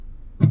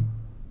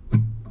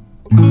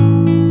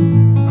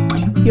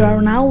You are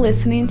now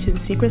listening to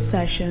Secret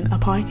Session, a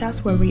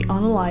podcast where we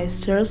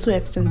analyze Taylor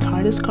Swift's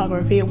entire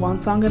discography one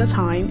song at a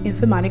time in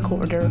thematic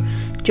order.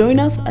 Join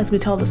us as we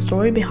tell the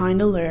story behind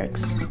the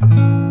lyrics.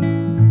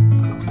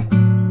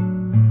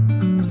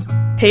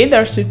 Hey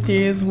there,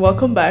 Swifties!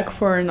 Welcome back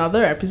for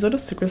another episode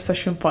of Secret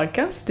Session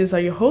podcast. These are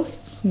your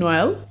hosts,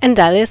 Noelle and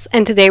Alice,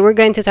 and today we're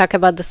going to talk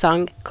about the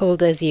song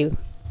Cold As You.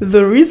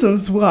 The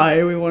reasons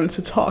why we wanted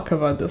to talk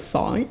about this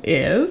song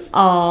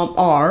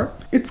are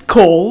it's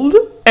cold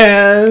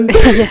and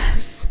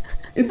yes,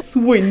 it's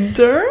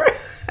winter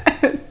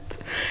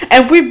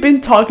and we've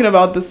been talking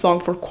about this song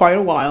for quite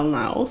a while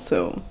now,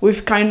 so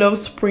we've kind of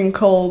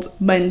sprinkled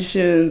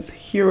mentions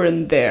here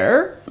and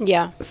there.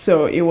 Yeah.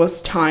 So it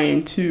was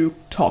time to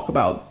talk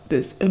about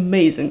this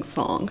amazing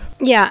song.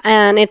 Yeah,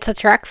 and it's a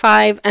track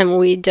 5, and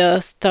we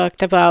just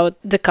talked about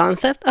the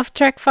concept of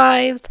track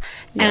 5s.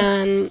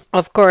 Yes. And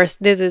of course,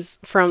 this is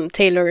from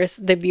Taylor's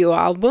debut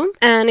album,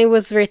 and it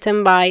was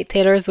written by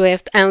Taylor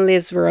Swift and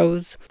Liz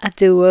Rose, a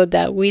duo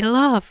that we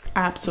love.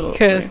 Absolutely.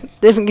 Because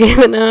they've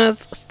given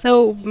us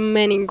so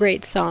many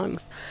great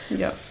songs.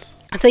 Yes.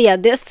 So yeah,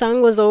 this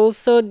song was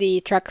also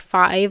the track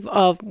 5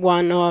 of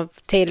one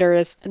of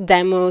Taylor's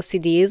demo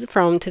CDs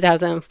from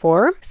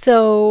 2004.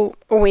 So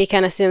we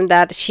can assume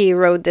that she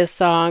wrote this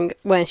song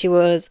when she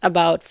was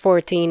about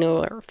 14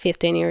 or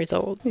 15 years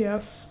old.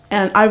 Yes.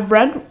 And I've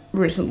read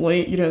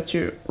recently,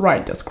 to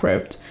write the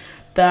script,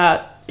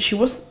 that she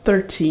was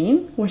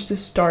 13 when she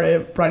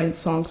started writing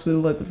songs with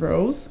Liz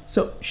Rose.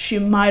 So she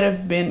might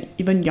have been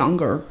even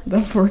younger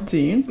than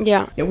 14.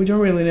 Yeah. Yeah, we don't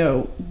really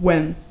know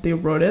when they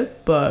wrote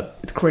it, but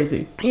it's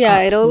crazy. Yeah,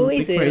 Absolutely it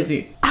always crazy.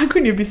 is. How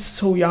could you be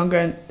so young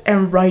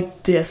and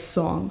write this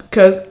song?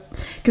 Because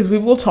we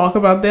will talk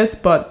about this,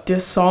 but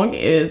this song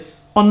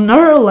is on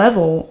another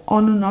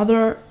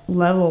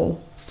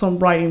level,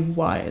 songwriting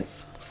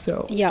wise.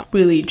 So yeah,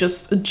 really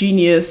just a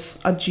genius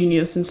in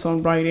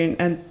songwriting,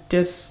 and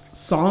this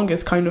song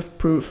is kind of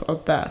proof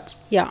of that.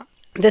 Yeah.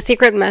 The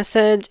secret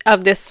message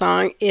of this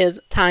song is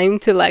time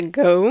to let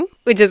go,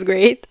 which is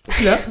great.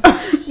 Yeah.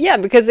 Yeah,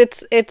 because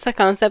it's a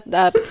concept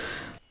that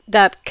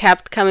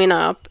kept coming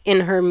up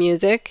in her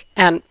music,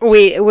 and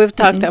we've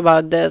talked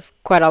about this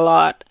quite a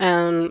lot,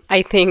 and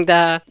I think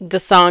that the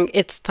song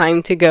It's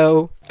Time to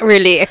Go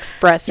really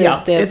expresses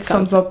this it concept.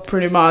 sums up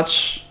pretty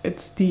much.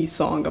 It's the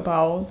song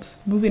about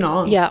moving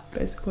on,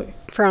 basically,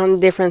 from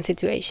different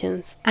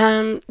situations.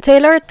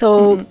 Taylor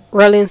told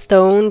Rolling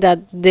Stone that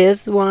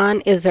this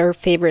one is her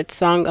favorite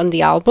song on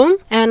the album,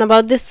 and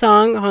about this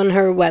song on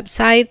her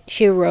website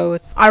she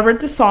wrote, I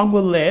read the song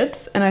with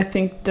Liz, and I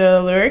think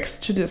the lyrics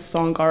to this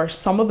song are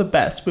some of the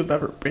best we've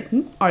ever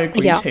written. I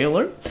agree,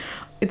 Taylor.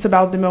 It's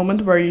about the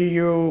moment where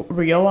you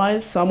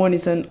realize someone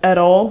isn't at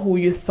all who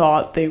you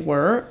thought they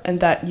were, and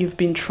that you've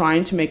been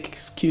trying to make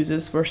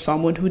excuses for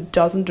someone who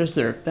doesn't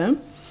deserve them,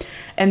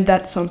 and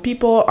that some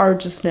people are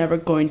just never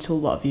going to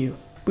love you.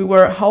 We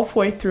were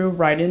halfway through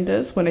writing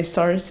this when I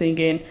started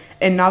singing,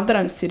 and now that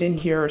I'm sitting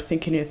here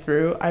thinking it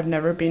through, I've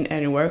never been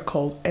anywhere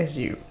cold as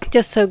you.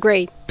 just so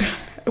great.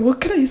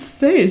 What can I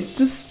say? It's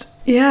just,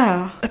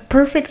 a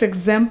perfect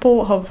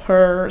example of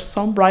her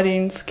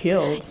songwriting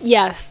skills.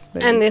 Yes,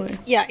 basically. and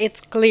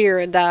it's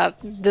clear that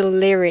the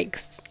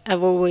lyrics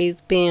have always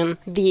been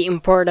the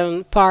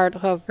important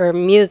part of her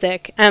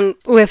music, and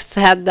we've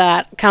said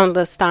that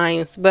countless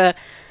times, but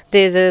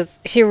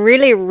she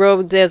really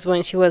wrote this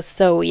when she was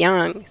so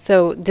young,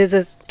 so this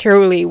is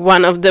truly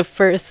one of the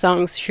first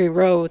songs she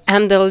wrote,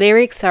 and the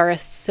lyrics are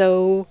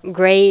so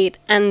great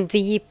and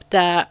deep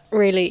that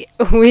really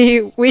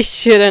we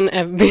shouldn't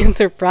have been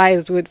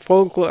surprised with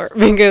Folklore,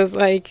 because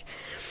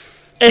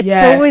it's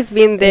always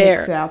been there.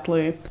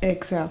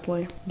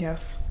 Exactly,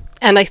 yes.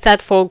 And I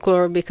said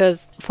Folklore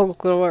because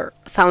Folklore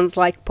sounds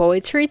like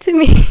poetry to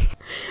me,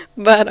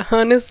 but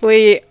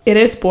honestly it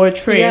is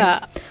poetry.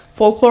 Yeah.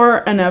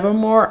 Folklore and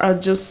Evermore are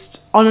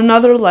just on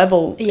another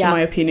level, in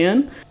my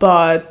opinion.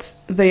 But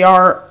they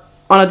are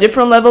on a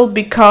different level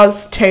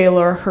because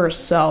Taylor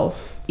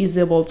herself is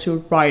able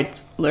to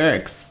write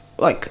lyrics,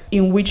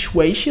 in which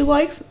way she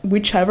likes,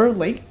 whichever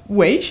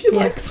way she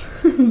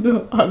likes. I don't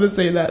know how to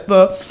say that.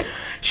 But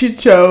she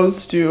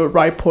chose to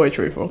write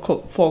poetry for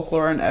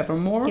Folklore and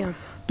Evermore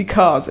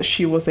because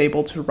she was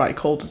able to write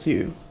Cold As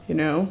You,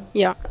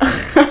 Yeah.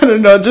 I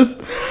don't know,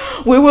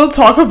 we will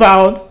talk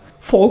about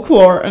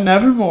Folklore and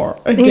Evermore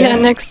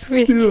again next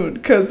week soon,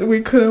 because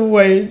we couldn't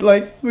wait.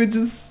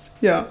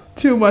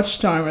 Too much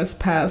time has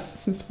passed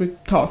since we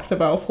talked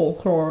about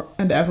Folklore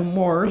and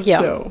Evermore.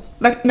 So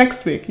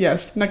next week.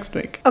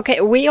 Okay,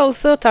 we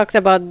also talked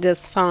about this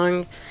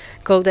song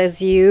Cold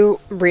As You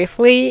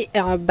briefly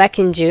back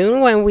in June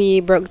when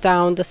we broke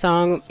down the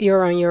song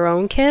You're on Your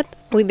Own, Kid.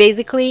 We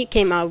basically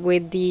came up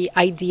with the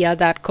idea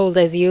that Cold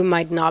As You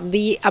might not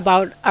be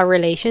about a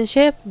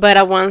relationship, but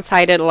a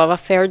one-sided love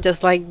affair,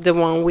 just like the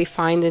one we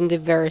find in the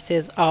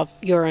verses of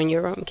You're on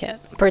Your Own, Kid,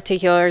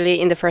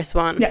 particularly in the first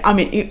one. Yeah, I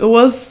mean,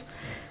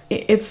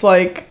 it's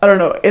I don't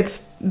know,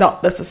 it's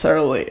not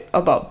necessarily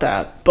about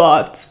that,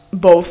 but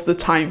both the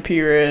time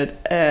period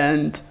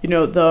and,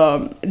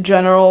 the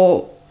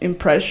general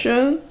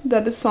impression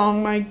that the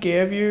song might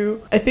give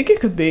you. I think it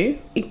could be.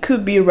 It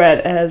could be read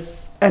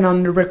as an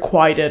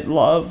unrequited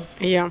love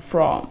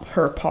from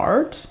her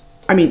part.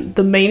 I mean,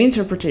 the main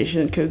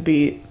interpretation could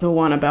be the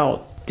one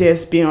about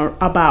this being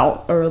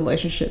about a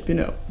relationship, you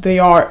know. They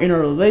are in a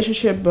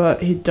relationship,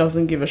 but he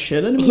doesn't give a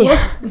shit anymore.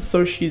 Yeah.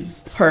 So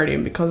she's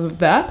hurting because of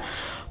that.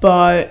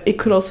 But it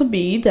could also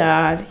be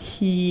that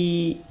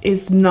he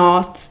is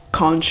not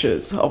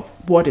conscious of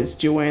what he's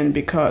doing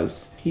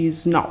because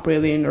he's not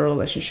really in a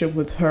relationship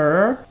with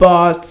her.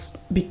 But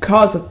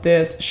because of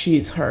this,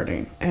 she's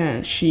hurting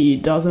and she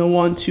doesn't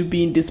want to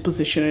be in this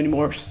position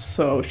anymore.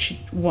 So she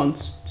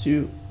wants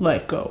to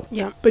let go.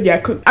 Yeah. But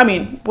yeah,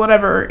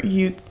 whatever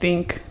you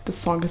think the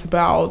song is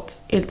about,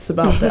 it's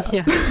about that.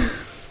 Yeah.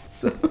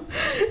 So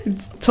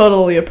it's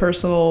totally a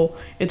personal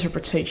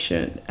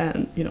interpretation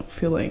and, you know,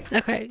 feeling.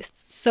 Okay,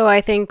 so I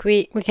think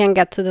we can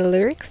get to the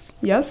lyrics.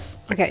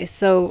 Yes. Okay,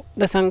 so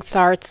the song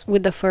starts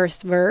with the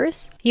first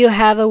verse. You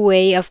have a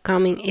way of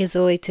coming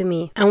easily to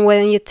me, and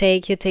when you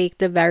take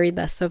the very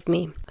best of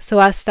me. So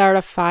I start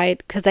a fight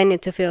because I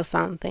need to feel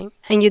something,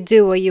 and you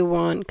do what you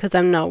want because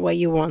I'm not what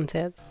you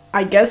wanted.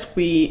 I guess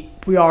we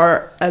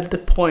are at the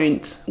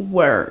point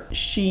where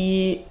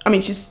she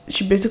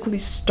basically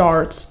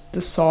starts the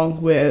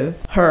song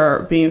with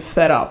her being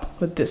fed up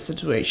with this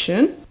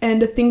situation. And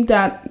the thing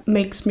that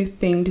makes me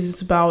think this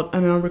is about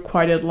an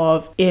unrequited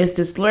love is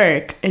this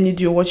lyric, and you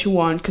do what you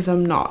want because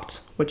I'm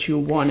not what you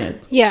wanted.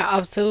 Yeah,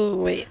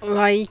 absolutely.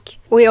 Like,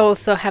 we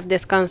also have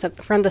this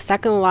concept from the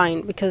second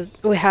line because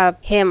we have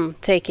him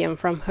taking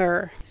from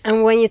her.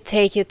 And when you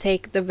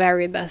take the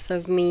very best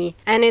of me.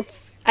 And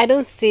I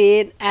don't see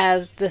it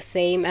as the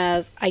same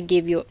as I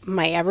give you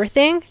my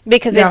everything,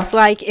 because it's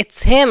like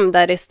it's him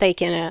that is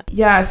taking it.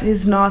 Yes,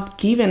 he's not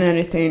giving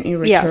anything in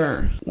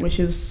return, which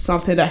is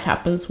something that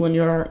happens when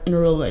you're in a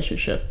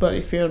relationship. But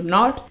if you're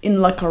not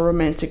in like a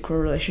romantic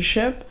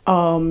relationship,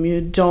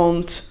 you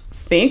don't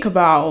think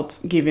about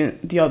giving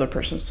the other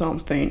person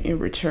something in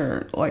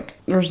return. Like,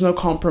 there's no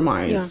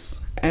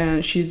compromise.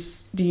 And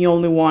she's the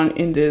only one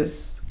in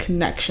this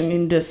connection,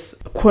 in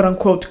this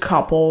quote-unquote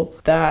couple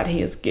that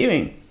he is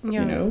giving.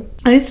 You know,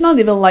 and it's not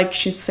even like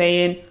she's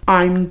saying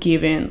I'm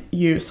giving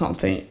you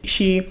something.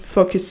 She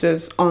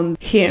focuses on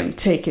him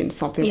taking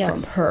something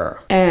from her,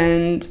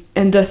 and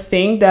the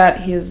thing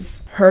that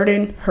is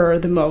hurting her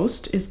the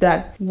most is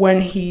that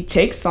when he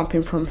takes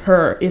something from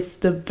her, it's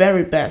the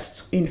very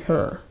best in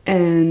her,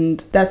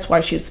 and that's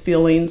why she's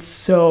feeling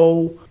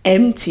so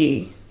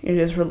empty in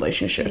this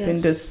relationship,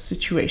 in this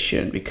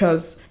situation,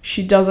 because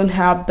she doesn't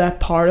have that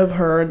part of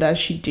her that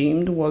she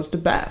deemed was the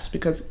best,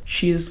 because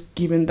she's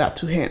giving that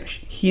to him.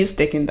 He's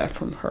taking that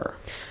from her.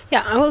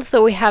 Yeah,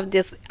 also we have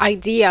this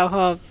idea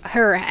of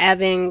her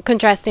having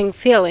contrasting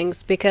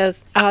feelings,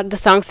 because the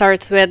song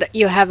starts with,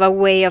 you have a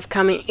way of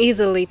coming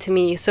easily to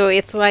me. So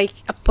it's like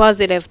a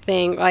positive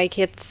thing, like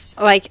it's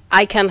like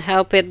I can't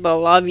help it but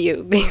love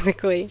you,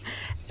 basically.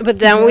 But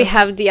then we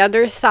have the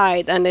other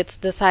side, and it's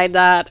the side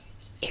that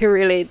he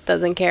really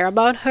doesn't care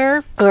about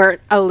her, or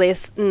at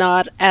least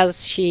not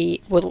as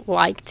she would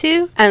like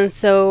to. And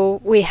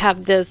so we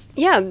have this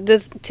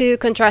two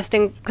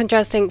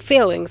contrasting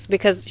feelings,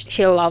 because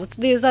she loves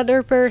this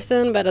other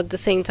person, but at the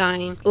same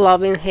time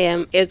loving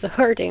him is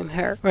hurting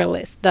her, or at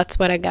least that's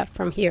what I got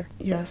from here.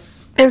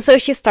 Yes. And so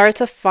she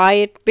starts a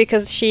fight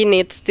because she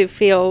needs to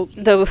feel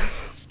those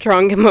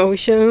strong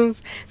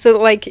emotions. So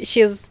like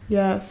she's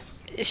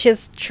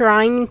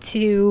trying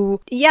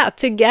to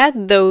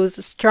get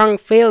those strong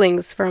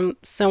feelings from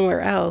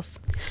somewhere else.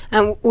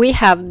 And we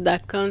have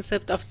that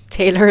concept of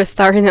Taylor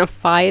starting a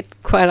fight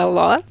quite a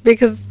lot,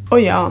 because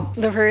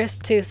the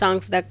first two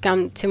songs that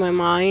come to my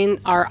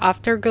mind are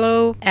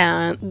Afterglow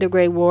and The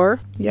Great War.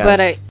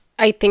 But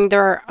I think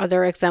there are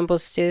other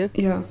examples too.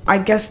 Yeah, I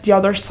guess The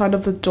Other Side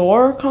of the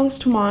Door comes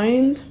to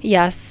mind.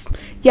 Yes.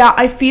 Yeah,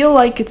 I feel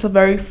like it's a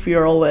very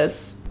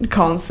fearless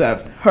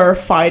concept, her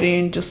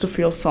fighting just to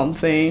feel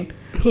something.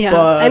 Yeah,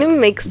 but and it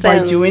makes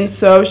sense. By doing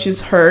so,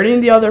 she's hurting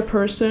the other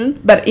person.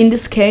 But in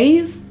this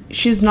case,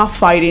 she's not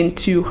fighting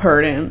to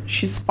hurt him.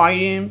 She's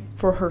fighting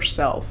for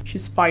herself.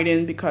 She's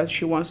fighting because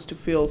she wants to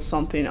feel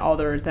something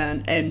other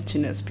than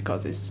emptiness,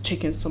 because it's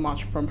taken so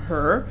much from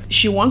her.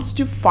 She wants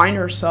to find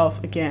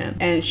herself again,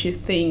 and she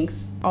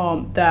thinks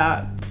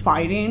that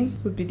fighting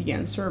would be the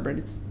answer, but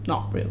it's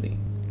not really.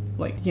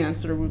 Like, the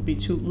answer would be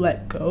to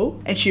let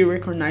go, and she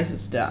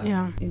recognizes that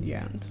in the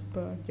end.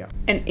 But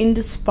and in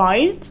this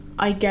fight,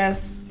 I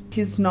guess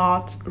he's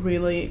not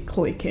really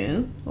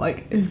clicking,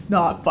 like he's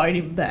not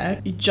fighting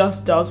back. He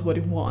just does what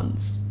he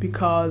wants,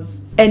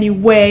 because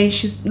anyway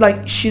she's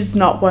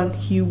not what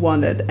he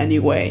wanted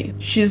anyway.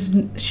 She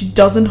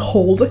doesn't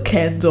hold a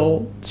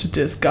candle to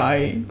this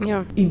guy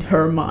in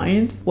her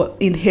mind,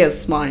 in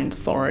his mind,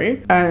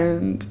 sorry.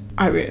 And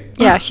I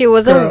mean, she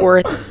wasn't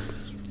worth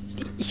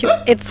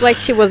It's like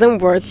she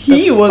wasn't worth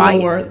He the wasn't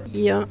fight. worth.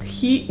 Yeah.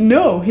 He's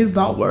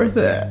not worth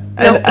it.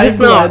 No, And he's I'm glad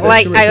not. that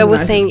Like she I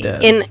was saying,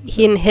 recognizes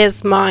in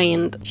his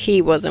mind,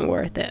 she wasn't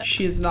worth it.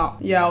 she's not.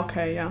 Yeah,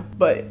 okay, yeah.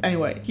 But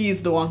anyway,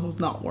 he's the one who's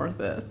not worth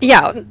it.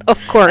 Yeah,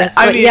 of course.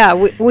 I But mean, yeah,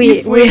 we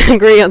if we-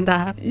 agree on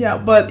that. Yeah,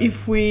 but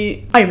if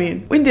we, I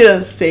mean, we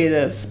didn't say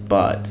this,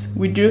 but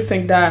we do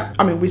think that,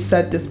 I mean, we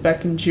said this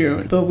back in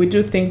June, but we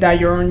do think that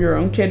You're on Your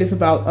Own Kid is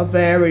about a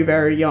very,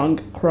 very young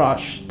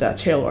crush that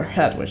Taylor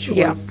had when she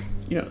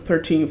was,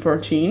 13,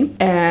 14.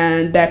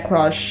 And that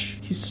crush,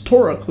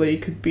 historically,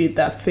 could be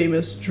that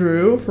famous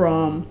Drew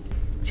from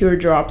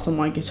Teardrops on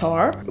My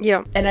Guitar.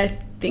 Yeah. And I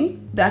think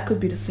that could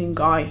be the same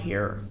guy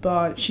here,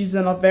 but she's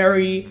in a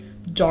very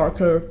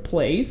darker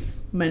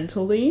place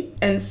mentally,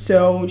 and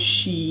so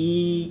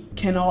she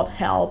cannot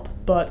help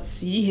but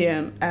see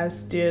him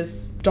as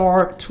this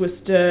dark,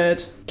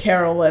 twisted,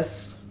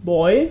 careless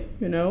boy,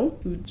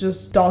 who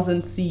just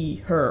doesn't see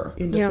her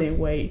in the same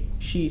way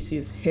she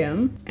sees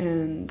him.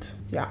 And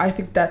yeah, I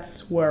think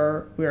that's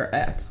where we're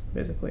at,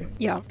 basically.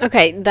 Yeah.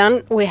 Okay,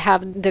 then we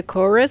have the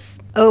chorus.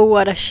 Oh,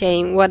 what a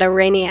shame, what a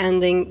rainy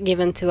ending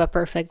given to a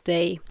perfect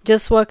day.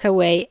 Just walk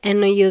away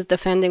and not use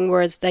defending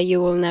words that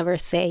you will never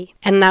say.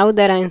 And now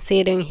that I'm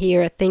sitting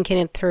here thinking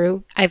it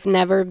through, I've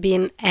never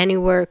been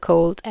anywhere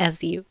cold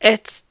as you.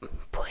 It's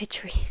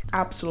poetry.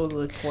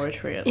 Absolutely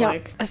poetry. Yeah.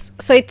 Like,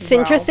 so it's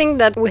interesting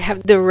that we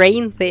have the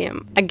rain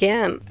theme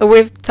again.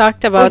 We've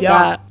talked about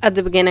that at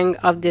the beginning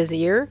of this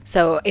year.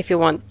 So if you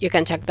want, you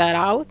can check that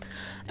out.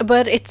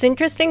 But it's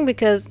interesting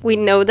because we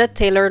know that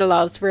Taylor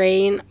loves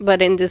rain,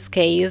 but in this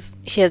case,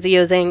 she is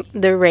using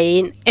the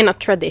rain in a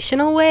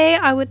traditional way,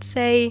 I would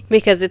say,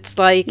 because it's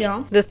like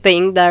the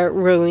thing that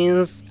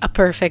ruins a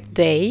perfect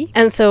day.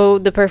 And so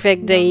the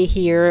perfect day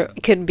here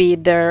could be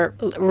their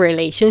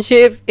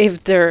relationship,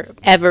 if there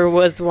ever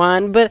was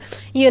one. But,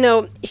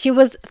 she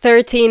was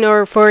 13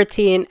 or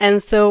 14,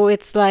 and so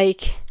it's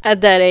like,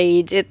 at that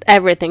age,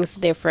 everything's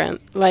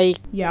different. Like,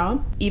 yeah,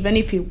 even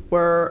if it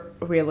were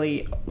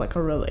really like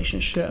a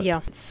relationship,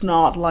 it's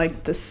not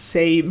like the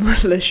same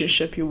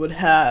relationship you would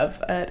have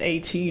at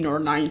 18 or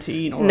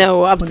 19 or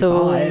no, 25,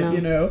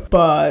 absolutely no.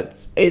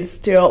 But it's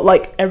still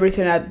like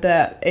everything at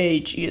that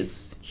age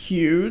is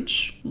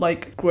huge,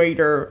 like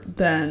greater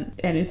than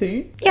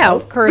anything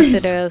else. Of course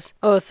it is.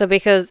 Also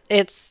because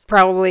it's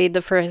probably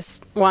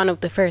one of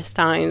the first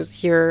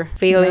times you're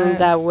feeling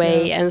that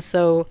way, and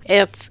so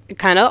it's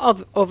kind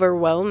of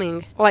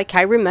overwhelming. Like,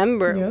 I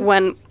remember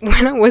when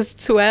I was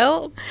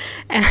 12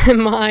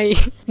 and my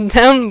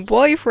then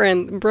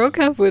boyfriend broke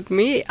up with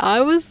me,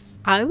 I was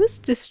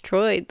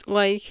destroyed.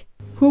 Like,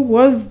 who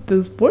was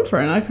this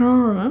boyfriend? I can't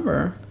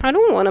remember. I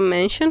don't want to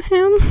mention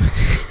him.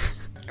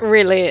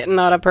 Really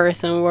not a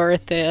person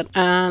worth it.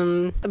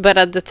 But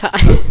at the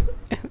time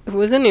it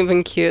wasn't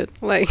even cute.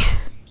 Like,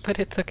 but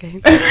it's okay.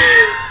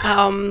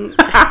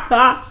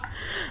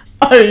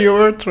 You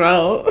were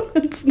 12.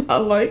 It's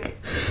not like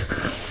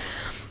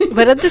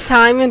but at the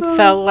time it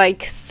felt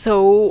like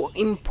so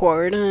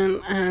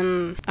important,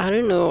 and I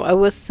don't know, I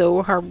was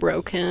so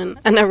heartbroken,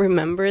 and I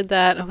remember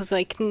that I was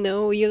like,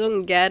 no, you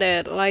don't get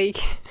it, like,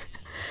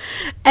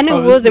 and it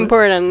was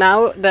important.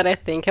 Now that I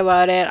think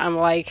about it, I'm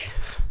like,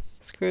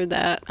 screw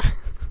that.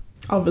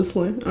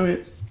 Obviously, I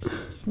mean,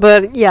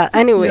 but yeah,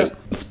 anyway,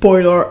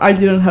 spoiler, I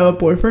didn't have a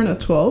boyfriend at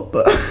 12,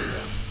 but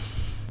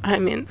I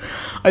mean,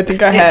 I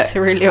think I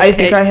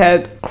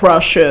had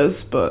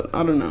crushes, but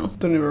I don't know.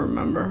 Don't even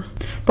remember.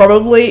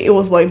 Probably it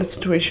was like the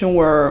situation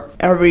where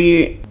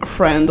every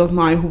friend of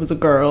mine who was a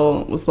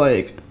girl was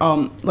like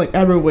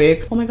every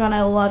week, oh my god,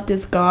 I love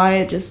this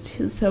guy,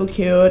 he's so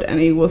cute, and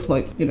he was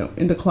like,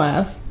 in the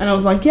class, and I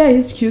was like, yeah,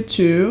 he's cute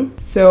too.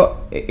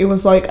 So it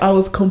was like I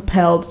was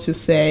compelled to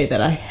say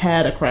that I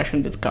had a crush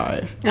on this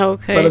guy.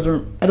 Okay. But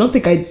I don't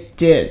think I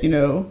did,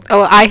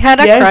 Oh, I had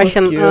a crush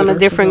on a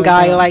different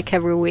guy like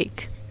every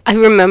week. I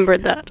remember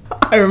that.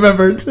 I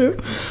remember too.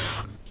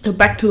 So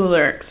back to the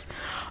lyrics.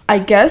 I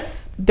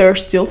guess they're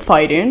still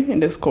fighting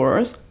in this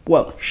chorus.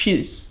 Well,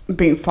 she's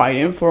been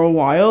fighting for a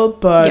while,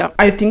 but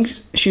I think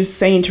she's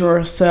saying to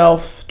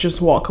herself,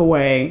 just walk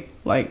away.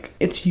 Like,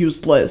 it's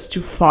useless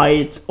to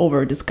fight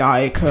over this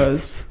guy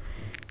because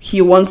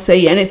he won't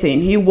say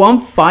anything. He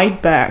won't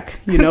fight back,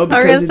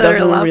 because he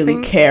doesn't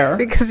really care.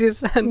 Because you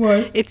said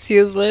it's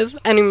useless,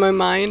 and in my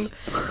mind,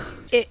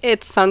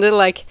 it sounded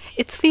like,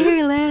 it's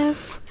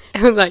fearless.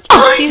 I was like,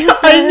 it's useless.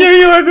 I knew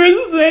you were going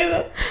to say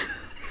that.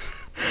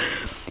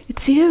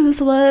 It's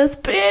useless.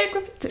 Big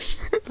repetition.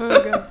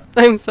 Oh god.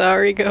 I'm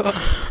sorry, go on.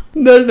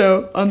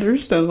 No,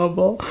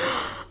 understandable.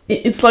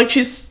 It's like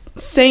she's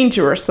saying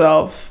to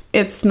herself,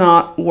 it's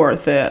not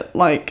worth it.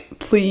 Like,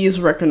 please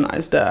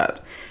recognize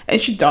that. And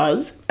she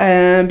does.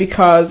 And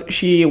because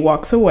she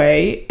walks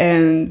away,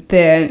 and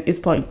then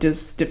it's like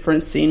this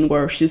different scene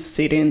where she's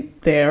sitting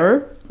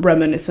there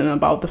reminiscing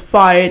about the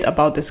fight,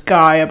 about this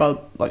guy,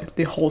 about like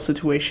the whole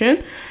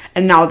situation.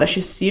 And now that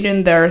she's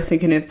sitting there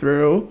thinking it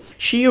through,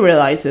 she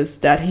realizes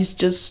that he's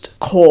just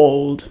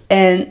cold.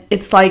 And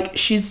it's like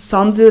she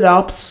sums it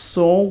up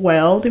so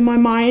well in my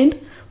mind.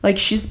 Like,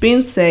 she's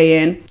been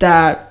saying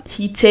that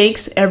he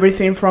takes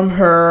everything from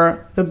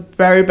her, the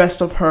very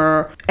best of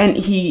her, and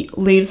he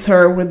leaves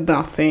her with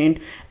nothing.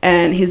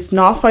 And he's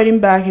not fighting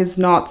back, he's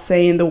not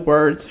saying the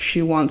words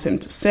she wants him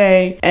to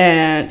say.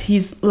 And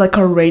he's like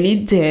a rainy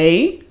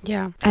day.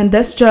 Yeah. And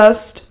that's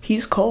just,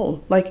 he's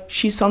cold. Like,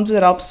 she sums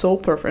it up so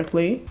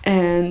perfectly.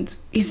 And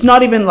he's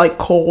not even like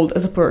cold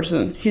as a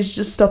person. He's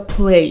just a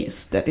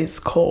place that is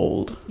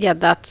cold. Yeah,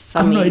 that's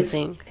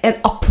amazing.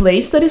 And a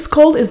place that is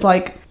cold is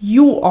like,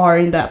 you are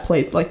in that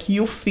place. Like,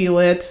 you feel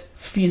it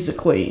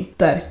physically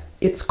that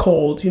it's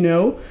cold, you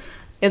know?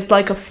 It's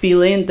like a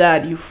feeling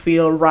that you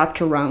feel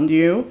wrapped around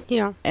you.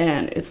 Yeah.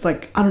 And it's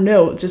like, I don't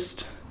know,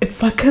 just,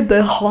 it's like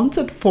the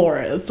haunted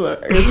forest where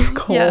it's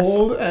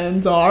cold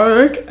and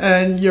dark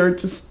and you're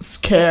just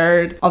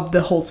scared of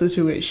the whole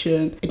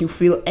situation and you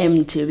feel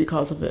empty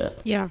because of it.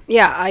 Yeah.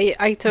 Yeah,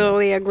 I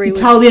totally agree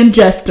Italian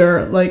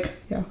gesture, like,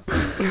 yeah.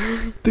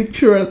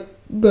 Picture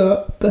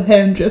the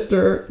hand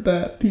gesture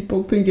that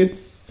people think it's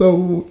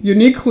so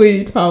uniquely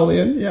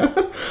Italian, yeah.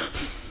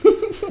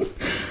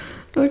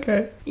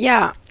 Okay.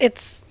 Yeah,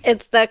 it's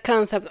that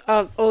concept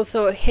of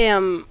also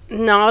him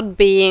not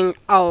being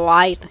a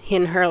light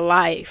in her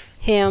life.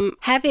 Him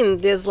having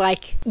this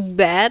like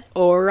bad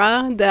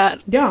aura that...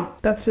 Yeah,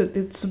 that's it.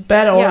 It's a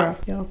bad aura.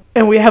 Yeah.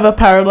 And we have a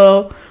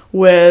parallel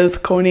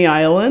with Coney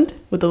Island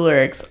with the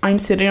lyrics, I'm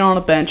sitting on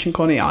a bench in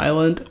Coney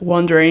Island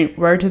wondering,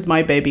 where did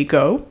my baby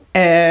go?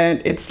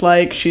 And it's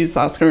like she's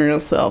asking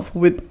herself,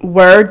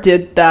 where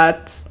did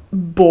that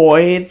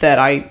boy that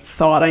I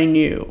thought I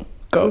knew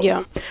go?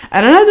 Yeah.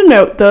 And I don't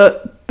know,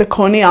 the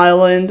Coney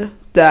Island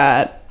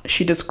that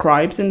she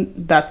describes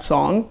in that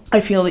song,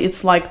 I feel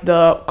it's like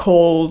the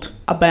cold,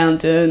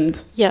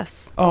 abandoned...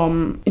 Yes.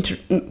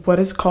 What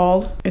is it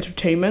called?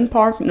 Entertainment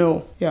park?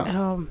 No.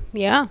 Yeah.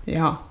 Yeah.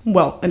 Yeah.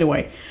 Well,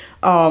 anyway,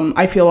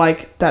 I feel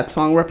like that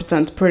song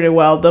represents pretty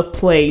well the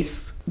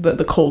place,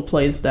 the cold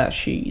place that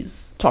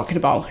she's talking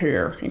about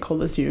here in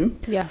Coliseum.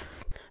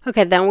 Yes.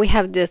 Okay, then we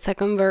have the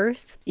second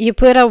verse. You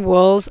put up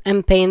walls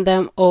and paint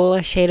them all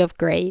a shade of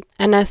grey,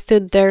 and I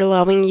stood there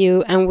loving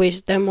you and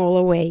wished them all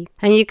away.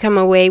 And you come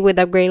away with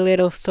a great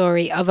little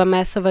story of a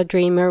mess of a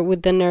dreamer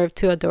with the nerve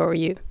to adore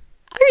you.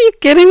 Are you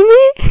kidding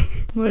me?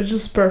 It's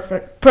just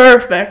perfect.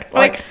 Perfect.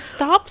 Like,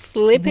 stop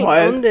sleeping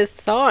on this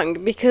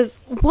song, because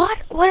what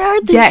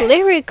are these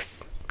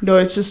lyrics? No,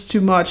 it's just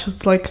too much.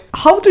 It's like,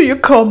 how do you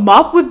come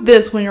up with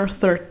this when you're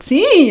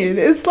 13?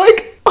 It's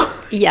like,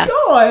 oh yes,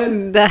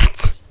 God.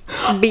 That's...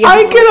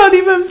 I cannot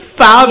even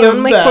fathom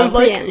my that.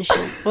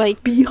 Comprehension.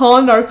 Like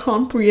beyond our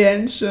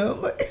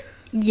comprehension. Like,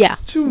 yeah,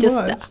 it's too just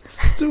much. that.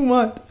 It's too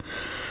much.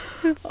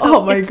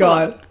 Oh my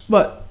God.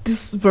 But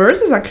this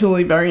verse is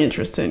actually very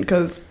interesting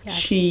because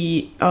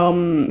she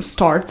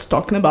starts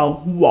talking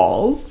about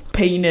walls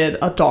painted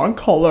a dark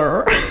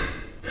color,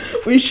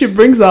 which she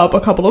brings up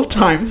a couple of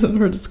times in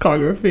her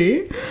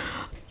discography.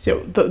 So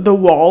the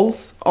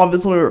walls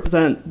obviously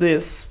represent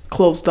this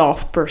closed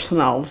off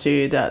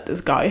personality that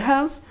this guy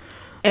has.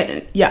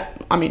 And yeah,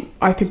 I mean,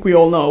 I think we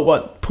all know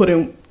what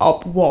putting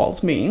up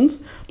walls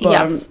means.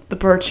 But the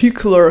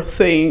particular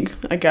thing,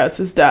 I guess,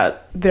 is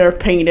that they're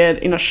painted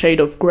in a shade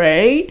of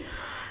gray.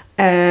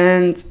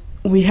 And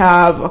we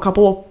have a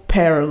couple of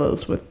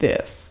parallels with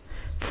this.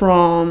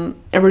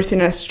 From Everything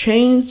Has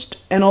Changed,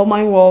 and all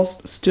my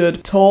walls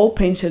stood tall,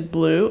 painted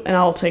blue, and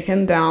I'll take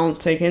him down,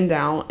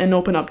 and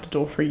open up the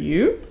door for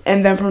you.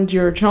 And then from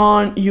Dear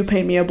John, you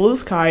paint me a blue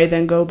sky,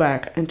 then go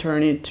back and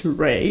turn it to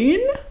rain,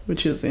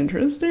 which is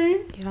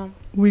interesting. Yeah.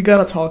 We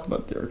gotta talk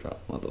about Dear John,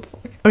 what the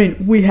fuck. I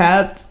mean, we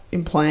had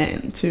in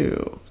plan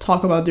to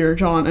talk about Dear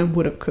John and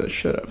would've, could,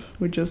 should've.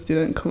 We just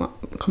didn't come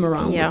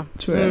around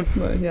to it.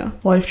 But yeah,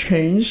 life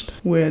changed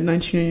with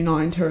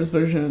 1989 Terrace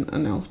Version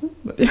announcement,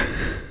 but yeah.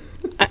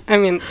 I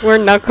mean, we're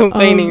not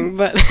complaining,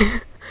 but...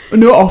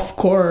 No, of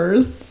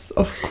course.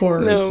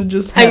 No. We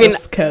just had a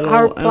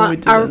schedule and we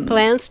didn't. Our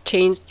plans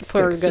changed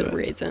for a good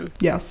reason.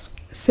 Yes.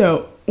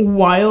 So,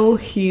 while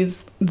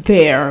he's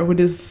there with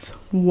his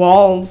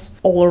walls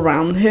all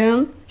around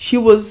him, she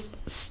was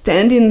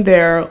standing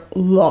there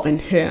loving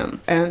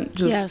him and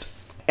just...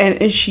 Yes.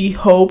 And she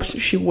hoped,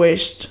 she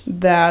wished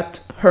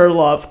that her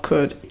love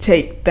could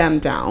take them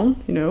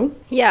down, you know?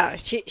 Yeah,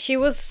 she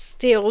was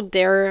still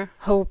there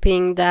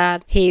hoping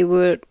that he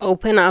would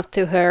open up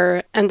to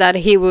her and that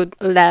he would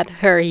let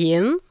her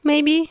in,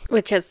 maybe?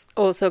 Which is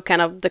also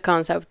kind of the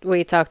concept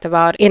we talked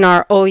about in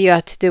our All You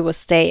Had to Do Was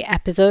Stay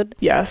episode.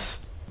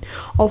 Yes.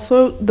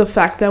 Also, the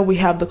fact that we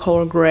have the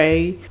color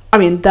gray, I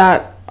mean,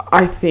 that,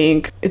 I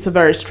think, it's a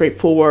very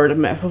straightforward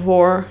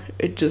metaphor.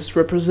 It just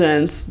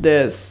represents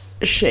this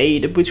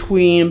shade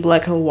between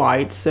black and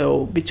white,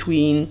 so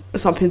between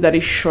something that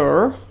is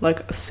sure,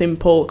 like a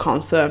simple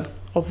concept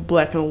of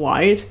black and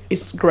white,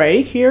 is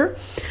gray here,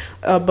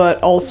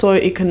 but also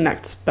it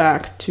connects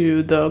back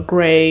to the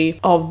gray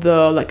of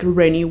the like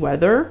rainy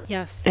weather.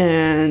 Yes.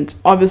 And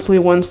obviously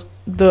once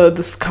the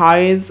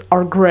skies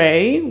are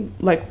gray,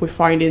 like we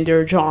find in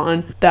Dear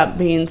John, that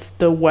means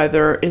the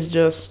weather is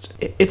just,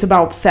 it's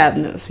about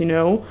sadness, you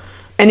know?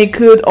 And it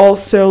could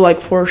also like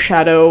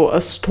foreshadow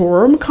a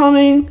storm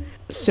coming.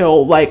 So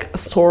like a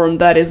storm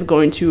that is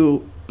going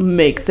to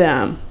make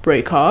them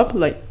break up,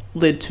 like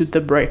lead to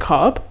the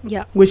breakup.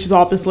 Yeah. Which is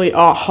obviously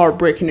a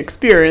heartbreaking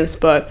experience,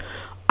 but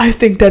I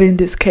think that in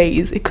this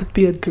case it could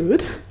be a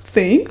good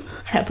thing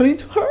happening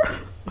to her.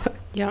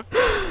 Yeah.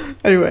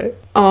 Anyway,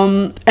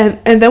 and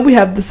then we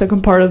have the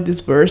second part of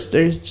this verse.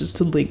 There's just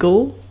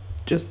illegal.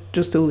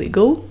 Just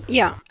illegal.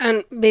 Yeah,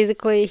 and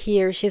basically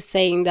here she's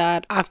saying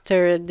that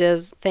after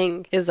this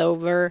thing is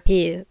over,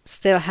 he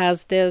still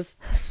has this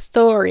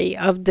story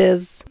of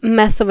this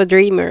mess of a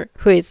dreamer,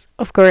 who is,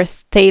 of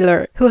course,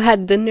 Taylor, who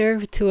had the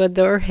nerve to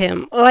adore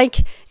him.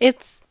 Like,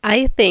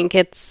 I think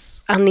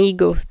it's an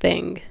ego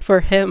thing for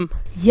him.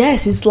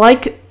 Yes, it's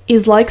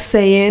like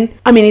saying,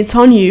 I mean, it's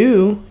on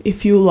you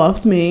if you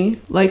loved me.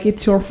 Like,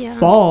 it's your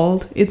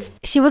fault.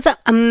 She was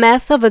a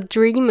mess of a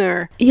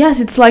dreamer. Yes,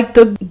 it's like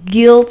the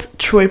guilt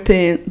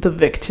tripping the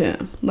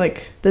victim.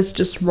 Like, that's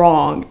just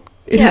wrong.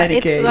 In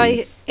any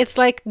case. It's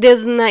like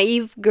this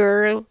naive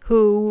girl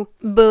who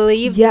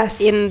believed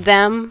in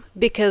them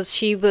because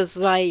she was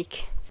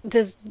like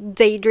this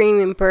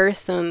daydreaming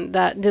person,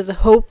 this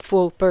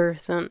hopeful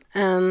person.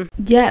 And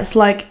yes,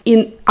 like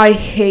I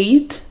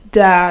hate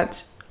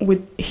that.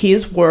 With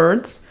his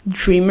words,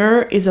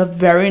 dreamer is a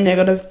very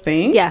negative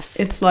thing. Yes.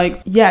 It's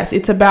like, yes,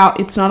 it's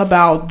not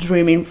about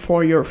dreaming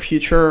for your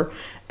future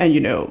and,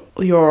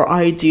 your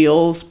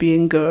ideals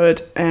being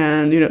good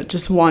and,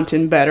 just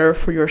wanting better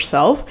for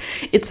yourself.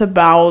 It's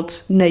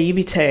about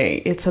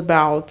naivete. It's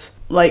about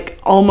like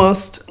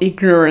almost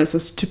ignorance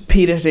and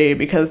stupidity,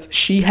 because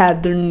she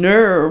had the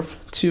nerve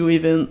to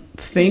even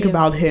think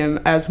about him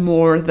as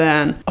more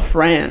than a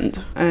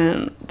friend.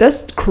 And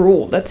that's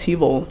cruel. That's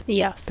evil.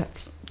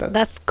 Yes.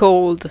 That's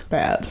cold.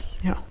 Bad.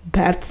 Yeah.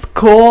 That's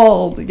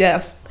cold.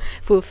 Yes.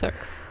 Full circle.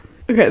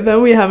 Okay,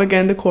 then we have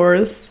again the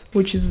chorus,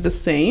 which is the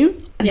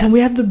same. And then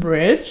we have the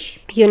bridge.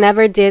 You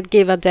never did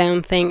give a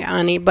damn thing,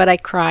 Annie, but I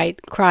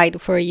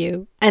cried for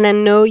you. And I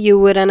know you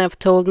wouldn't have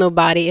told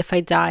nobody if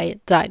I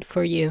died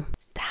for you.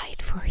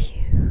 Died for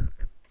you.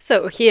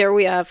 So here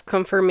we have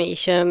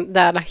confirmation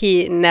that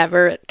he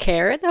never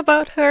cared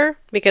about her,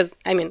 because,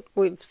 I mean,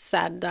 we've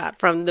said that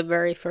from the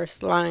very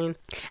first line.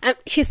 And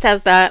she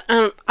says that,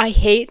 and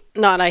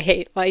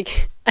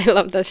I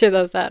love that she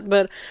does that,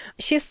 but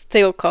she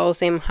still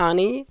calls him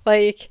honey.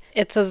 Like,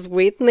 it's a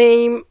sweet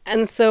name.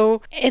 And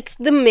so it's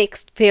the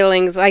mixed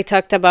feelings I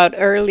talked about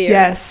earlier.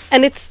 Yes.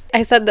 And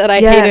I said that I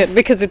hate it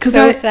because it's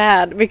so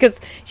sad,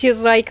 because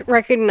she's like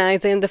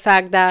recognizing the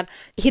fact that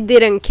he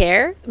didn't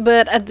care,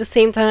 but at the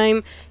same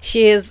time,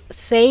 she is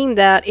saying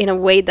that in a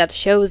way that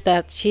shows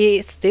that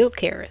she still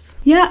cares.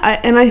 Yeah,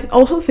 I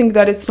also think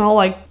that it's not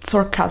like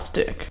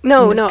sarcastic.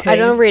 No, I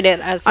don't read it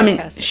as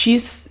sarcastic.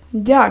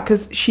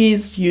 Because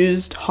she's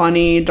used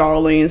honey,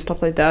 darling, and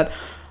stuff like that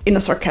in a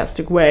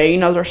sarcastic way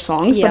in other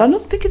songs, but I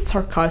don't think it's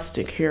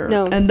sarcastic here.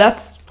 No. And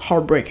that's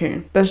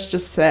heartbreaking. That's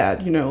just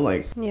sad,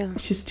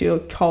 she still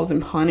calls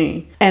him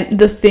honey. And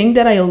the thing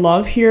that I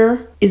love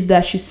here is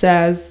that she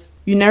says,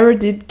 you never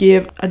did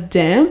give a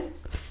damn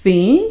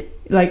thing.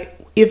 Like,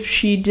 if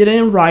she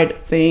didn't write a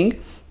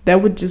thing,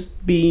 that would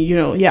just be, you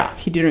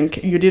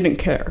didn't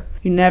care.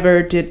 You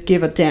never did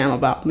give a damn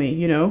about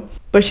me,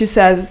 But she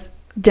says,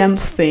 damn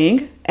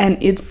thing, and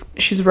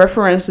she's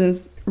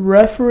referencing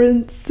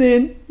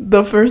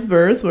the first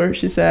verse where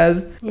she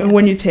says, and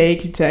when you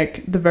take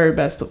the very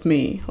best of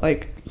me.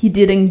 Like, he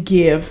didn't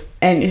give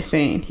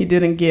anything. He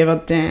didn't give a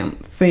damn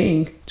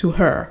thing to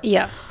her.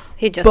 Yes,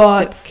 he just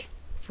took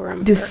for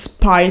him.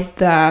 Despite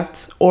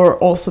that, or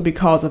also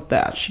because of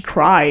that, she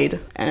cried,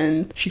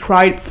 and she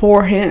cried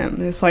for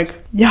him. It's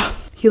like,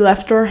 he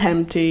left her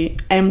empty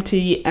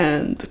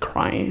and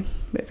crying,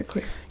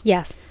 basically.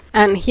 Yes.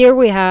 And here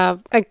we have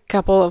a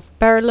couple of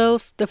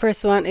parallels. The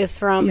first one is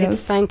from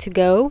It's Time to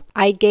Go.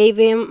 I gave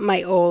him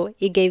my all.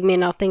 He gave me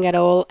nothing at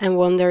all and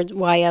wondered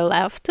why I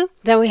left.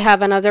 Then we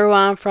have another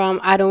one from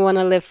I Don't Want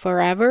to Live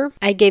Forever.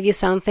 I gave you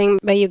something,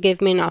 but you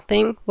gave me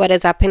nothing. What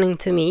is happening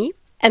to me?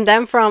 And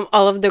then from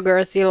All of the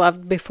Girls You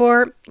Loved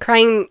Before,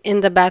 crying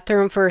in the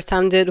bathroom for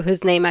some dude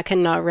whose name I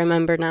cannot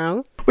remember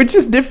now. Which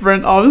is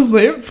different,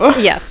 obviously. But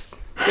yes.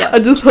 I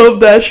just hope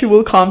that she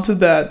will come to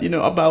that,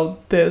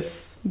 about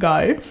this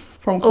guy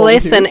from Cold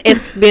Listen,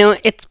 it's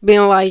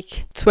been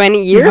like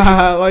 20 years.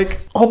 Yeah, like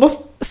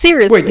almost.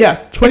 Seriously.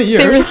 Wait, 20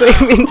 years.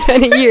 Seriously, been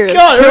 20 years.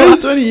 God, so,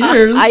 really 20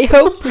 years. I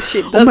hope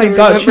she doesn't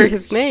remember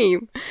his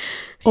name.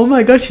 Oh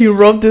my God, he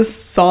wrote these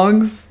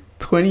songs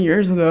 20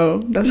 years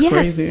ago. That's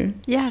crazy.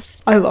 Yes.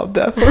 I love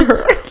that for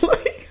her.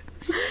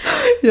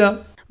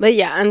 Yeah. But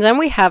yeah, and then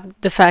we have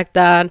the fact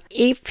that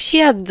if she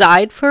had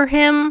died for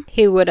him,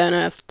 he wouldn't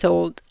have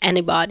told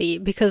anybody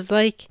because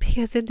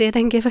he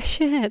didn't give a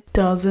shit.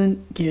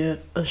 Doesn't give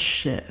a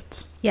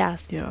shit.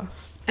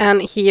 Yes.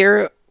 And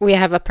here we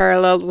have a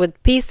parallel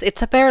with Peace.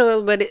 It's a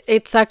parallel, but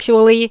it's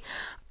actually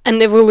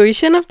an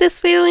evolution of this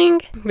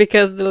feeling,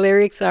 because the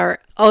lyrics are,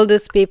 all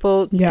these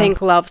people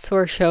think love's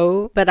for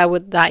show, but I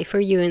would die for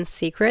you in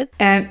secret.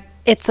 And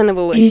it's an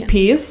evolution. In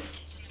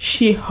Peace,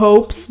 she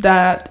hopes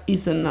that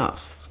is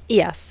enough.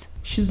 Yes.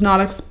 she's not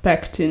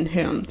expecting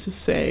him to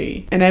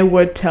say, and I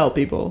would tell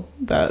people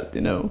that,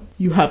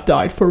 you have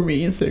died for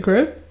me in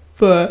secret,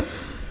 but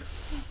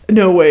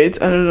no,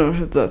 wait, I don't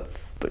know if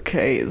that's the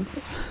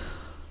case.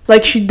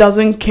 Like, she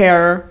doesn't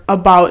care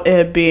about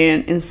it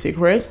being in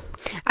secret.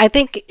 I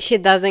think she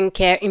doesn't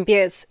care in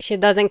PS. She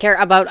doesn't care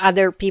about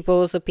other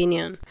people's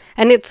opinion.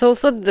 And it's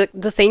also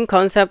the same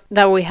concept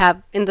that we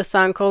have in the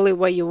song Call It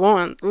What You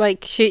Want.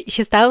 Like,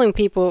 she's telling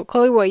people,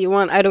 call it what you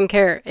want, I don't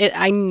care.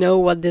 I know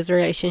what this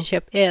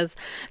relationship is.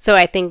 So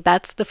I think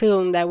that's the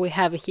feeling that we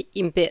have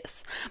in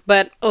PS.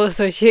 But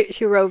also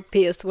she wrote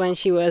PS when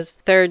she was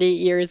 30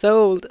 years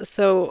old.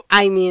 So,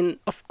 I mean,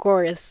 of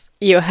course,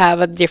 you have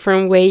a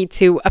different way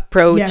to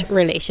approach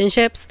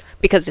relationships,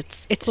 because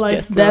it's like,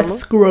 just normal.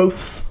 That's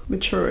growth,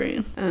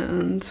 maturing,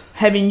 and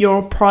having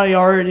your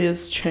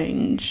priorities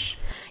change.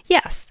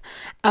 Yes,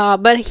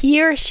 but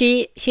here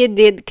she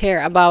did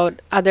care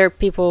about other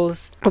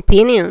people's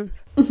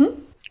opinions. Mm-hmm.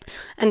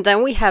 And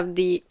then we have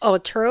the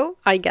outro,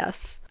 I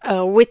guess,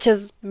 which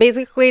is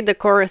basically the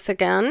chorus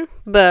again,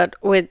 but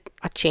with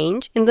a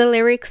change in the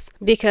lyrics,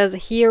 because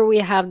here we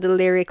have the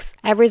lyrics,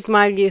 every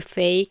smile you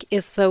fake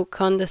is so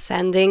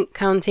condescending,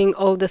 counting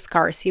all the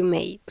scars you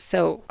made.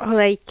 So,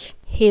 like,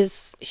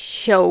 he's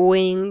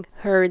showing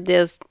her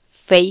this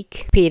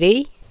fake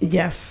pity.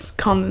 Yes,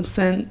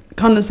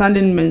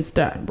 condescending means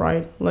that,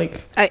 right?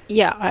 Like, I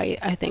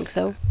think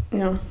so.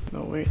 Yeah.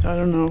 No, wait, I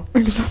don't know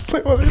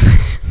exactly what it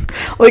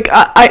is. Like,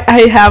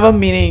 I have a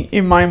meaning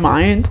in my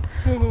mind,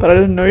 but I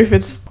don't know if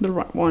it's the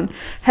right one.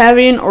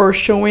 Having or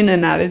showing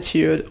an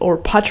attitude or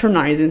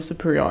patronizing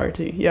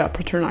superiority. Yeah,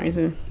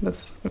 patronizing.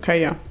 That's okay,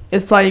 yeah.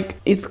 It's like,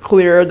 it's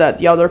clear that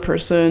the other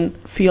person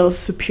feels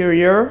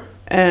superior,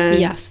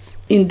 and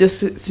in this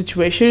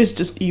situation, it's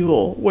just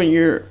evil when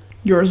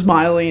you're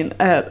smiling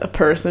at a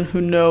person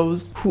who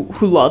knows,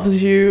 who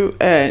loves you,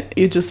 and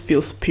you just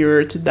feel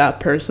superior to that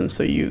person.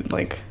 So you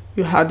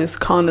have this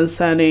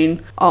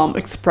condescending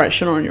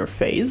expression on your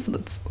face.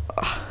 That's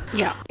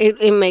yeah,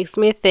 it makes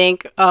me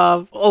think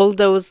of all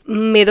those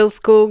middle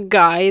school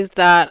guys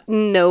that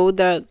know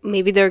that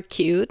maybe they're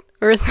cute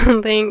or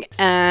something,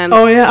 and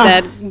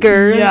that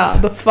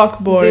girls the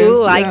fuck boys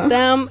do like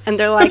them, and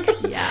they're like,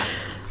 yeah,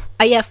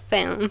 I have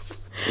fans.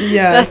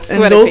 Yes,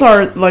 and those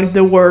are like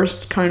the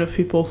worst kind of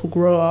people who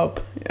grow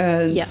up,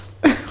 and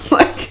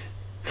like,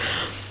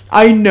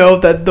 I know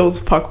that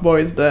those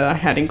fuckboys that I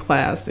had in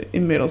class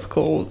in middle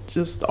school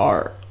just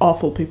are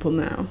awful people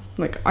now.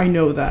 Like, I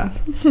know that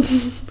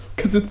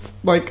because it's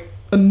like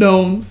a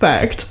known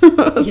fact.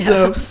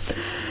 So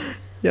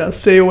yeah,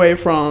 stay away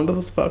from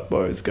those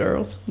fuckboys,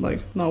 girls.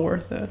 Like, not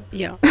worth it.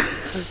 Yeah,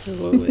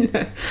 absolutely.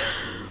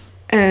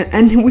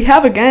 And we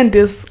have again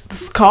the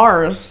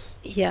scars.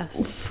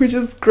 Yes. Which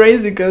is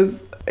crazy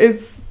because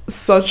it's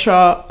such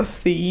a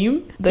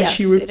theme that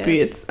she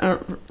repeats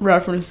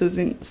references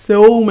in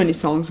so many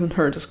songs in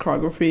her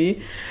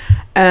discography.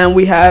 And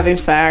we have, in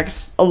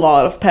fact, a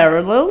lot of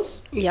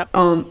parallels. Yep.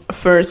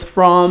 First,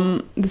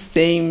 from the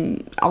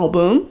same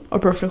album, A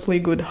Perfectly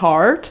Good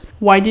Heart.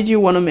 Why did you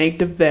want to make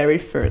the very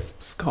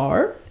first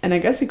scar? And I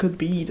guess it could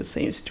be the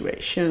same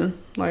situation.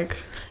 Like,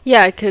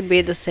 yeah, it could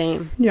be the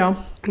same. Yeah.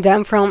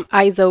 Then from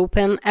Eyes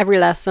Open, every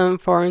lesson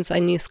forms a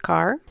new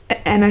scar.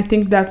 And I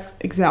think that's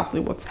exactly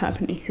what's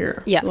happening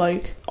here. Yes.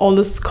 Like, all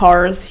the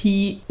scars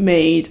he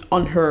made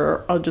on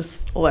her are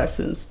just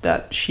lessons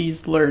that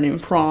she's learning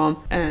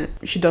from, and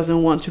she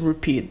doesn't want to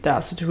repeat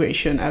that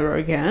situation ever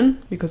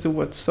again because it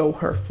was so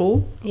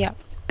hurtful. Yeah.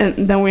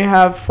 And then we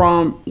have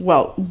from,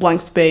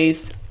 Blank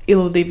Space,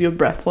 It'll Leave You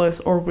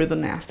Breathless, or With a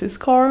Nasty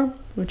Scar,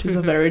 which is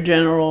a very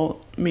general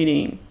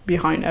meaning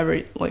behind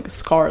every, like,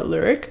 scar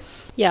lyric.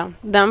 Yeah,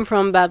 then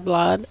from Bad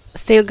Blood,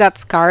 Still Got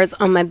Scars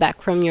on My Back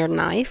from Your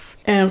Knife.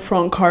 And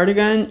from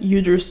Cardigan,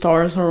 You Drew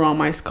Stars around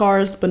my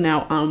scars, but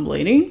now I'm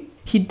bleeding.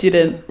 He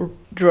didn't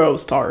draw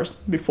stars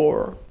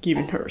before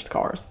giving her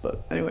scars,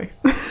 but anyway.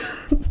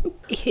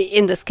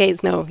 In this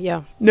case, no,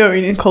 yeah. No,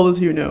 in Cold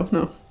as You Know,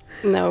 no.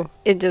 No,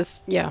 it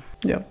just, yeah.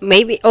 Yeah.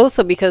 Maybe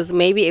also because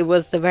maybe it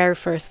was the very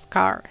first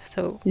scar,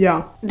 so.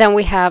 Yeah. Then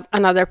we have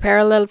another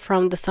parallel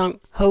from the song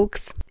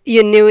Hoax.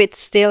 You knew it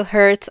still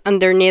hurts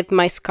underneath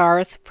my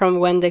scars from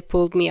when they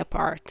pulled me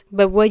apart.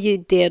 But what you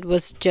did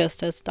was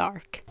just as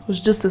dark. It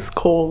was just as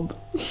cold.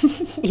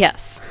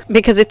 Yes,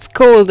 because it's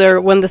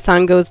colder when the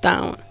sun goes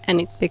down and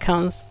it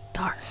becomes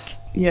dark.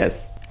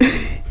 Yes.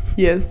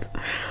 Yes.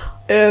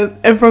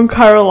 And from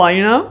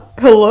Carolina,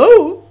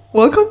 hello.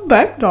 Welcome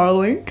back,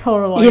 darling,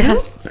 Carolina.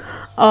 Yes.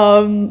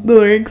 The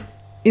lyrics,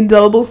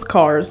 indelible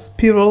scars,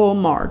 pivotal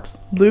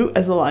marks, blue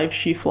as a life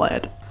she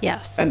fled.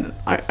 Yes. And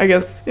I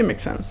guess it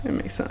makes sense. It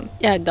makes sense.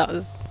 Yeah, it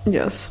does.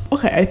 Yes.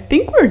 Okay, I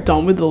think we're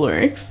done with the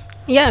lyrics.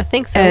 Yeah, I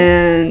think so.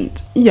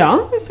 And yeah,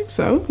 I think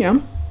so, yeah.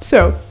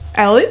 So,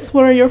 Alice,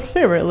 what are your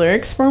favorite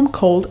lyrics from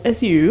Cold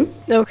as You?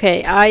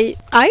 Okay, I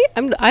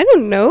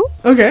don't know.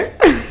 Okay.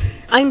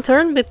 I'm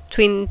torn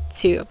between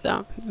two of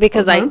them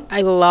because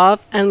I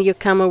love And You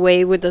Come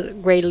Away with a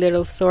Great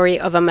Little Story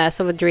of a Mess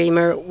of a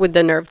Dreamer with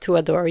the Nerve to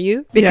Adore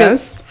You.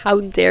 Because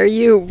how dare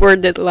you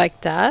word it like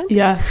that?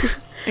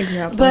 Yes.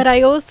 Exactly. But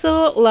I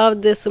also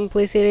love the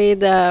simplicity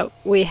that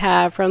we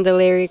have from the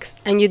lyrics,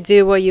 and you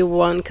do what you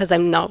want because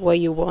I'm not what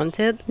you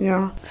wanted.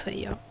 Yeah. So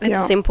yeah,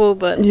 it's simple,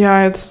 but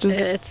yeah, it's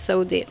just it's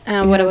so deep.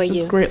 And what about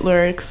just you? great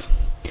lyrics.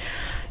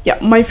 Yeah,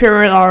 my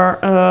favorite are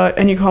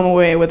And You Come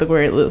Away with a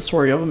Great Little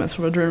Story of a Mess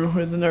of a Dream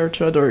Who the Nerve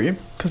to Adore You,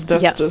 because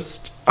that's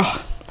just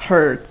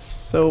hurts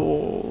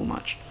so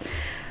much.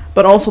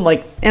 But also,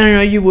 like, and I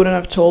know you wouldn't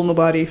have told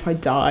nobody if I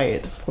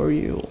died for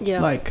you. Yeah.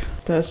 Like,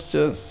 that's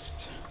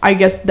just, I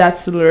guess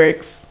that's the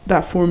lyrics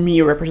that for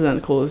me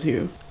represent Close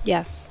You.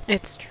 Yes,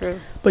 it's true.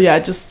 But yeah,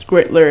 just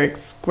great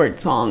lyrics, great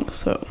song.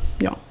 So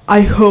yeah,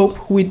 I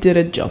hope we did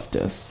it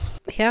justice.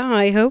 Yeah,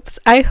 I hope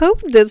I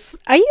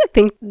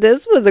think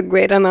this was a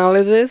great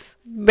analysis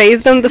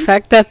based on the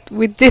fact that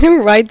we didn't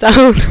write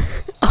down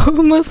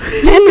almost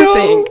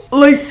anything. No,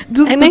 like,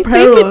 just and the I think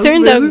parallels, it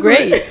turned basically. out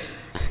great.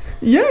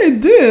 Yeah, it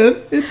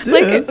did.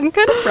 Like, I'm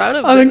kind of proud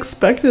of it.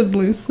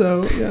 Unexpectedly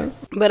so, yeah.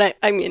 But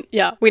I mean,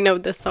 yeah, we know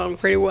this song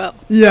pretty well.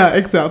 Yeah,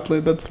 exactly.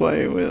 That's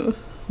why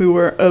we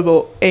were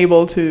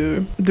able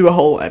to do a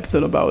whole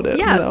episode about it.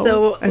 Yeah,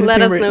 so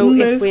let us know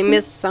if we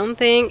missed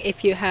something,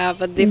 if you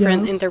have a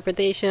different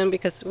interpretation,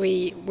 because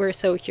we were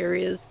so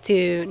curious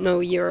to know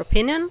your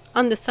opinion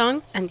on the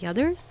song and the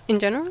others in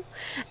general.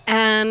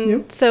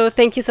 And so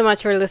thank you so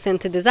much for listening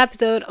to this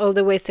episode. All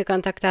the ways to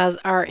contact us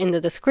are in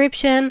the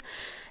description.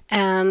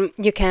 And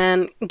you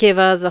can give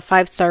us a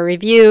 5-star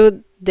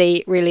review.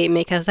 They really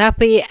make us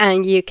happy.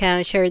 And you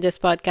can share this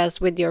podcast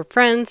with your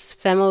friends,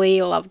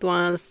 family, loved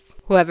ones,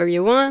 whoever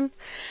you want.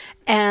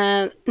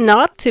 And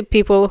not to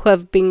people who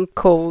have been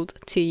cold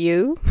to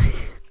you.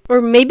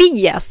 Or maybe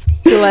yes,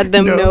 to let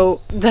them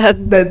know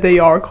that they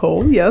are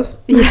cold,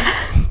 yes.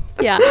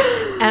 Yeah.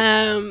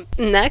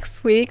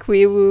 Next week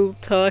we will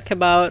talk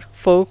about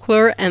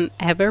Folklore and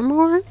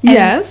Evermore.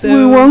 Yes,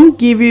 we won't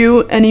give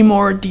you any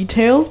more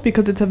details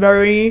because it's a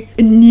very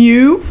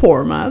new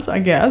format, I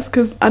guess.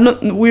 Because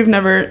we've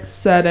never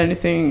said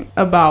anything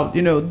about,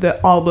 the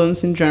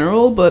albums in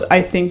general, but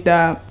I think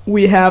that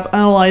we have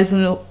analyzed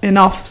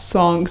enough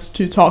songs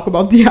to talk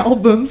about the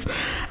albums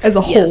as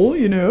a whole,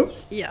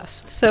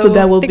 Yes. So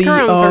that will be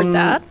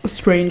a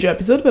strange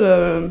episode, but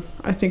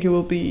I think it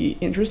will be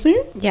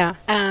interesting. Yeah.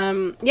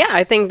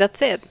 I think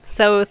that's it.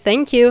 So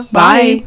thank you. Bye.